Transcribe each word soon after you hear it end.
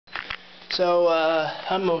So,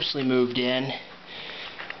 I'm mostly moved in.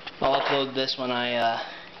 I'll upload this when I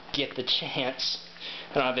get the chance.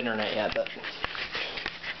 I don't have internet yet, but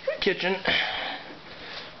kitchen.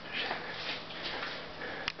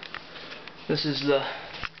 This is the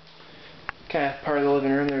kind of part of the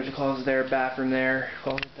living room. There's a closet there, bathroom there,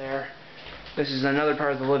 closet there. This is another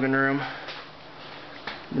part of the living room.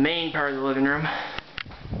 The main part of the living room.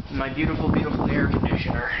 My beautiful, beautiful air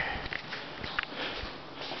conditioner.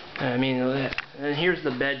 And here's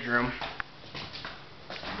the bedroom.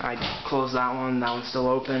 I closed that one. That one's still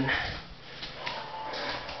open.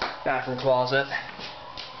 Bathroom closet.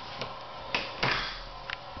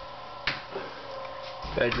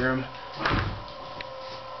 Bedroom.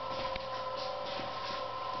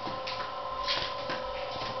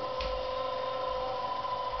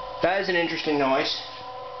 That is an interesting noise.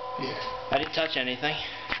 Yeah. I didn't touch anything.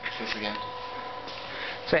 Once again.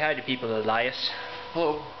 Say hi to people, Elias.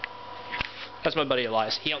 Hello. That's my buddy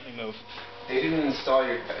Elias. He helped me move. They didn't install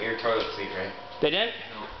your toilet seat, right? They didn't?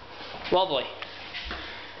 No. Lovely.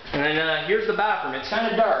 And then here's the bathroom. It's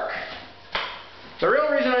kind of dark. The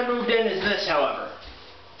real reason I moved in is this, however.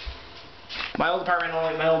 My old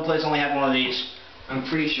place only had one of these. I'm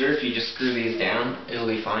pretty sure if you just screw these down, it'll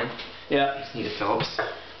be fine. Yep. Just need a Phillips.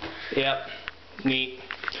 Yep. Neat.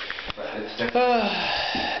 But it's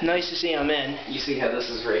definitely Nice to see I'm in. You see how this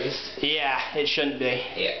is raised? Yeah, it shouldn't be.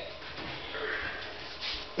 Yeah.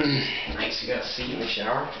 Nice, you got a seat in the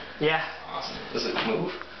shower? Yeah. Awesome. Does it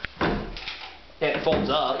move? It folds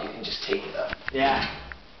up. You can just take it up. Yeah.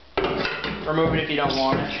 Remove it if you don't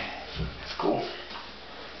want it. That's cool.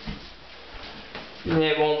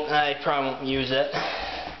 It won't. I probably won't use it.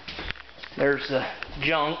 There's the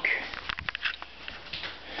junk.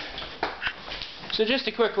 So just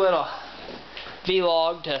a quick little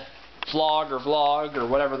vlog to vlog or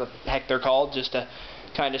whatever the heck they're called, just to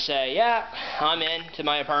kind of say, yeah, I'm in to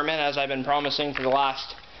my apartment as I've been promising for the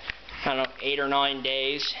last, I don't know, 8 or 9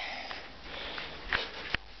 days.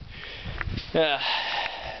 And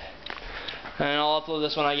I'll upload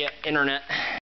this when I get internet.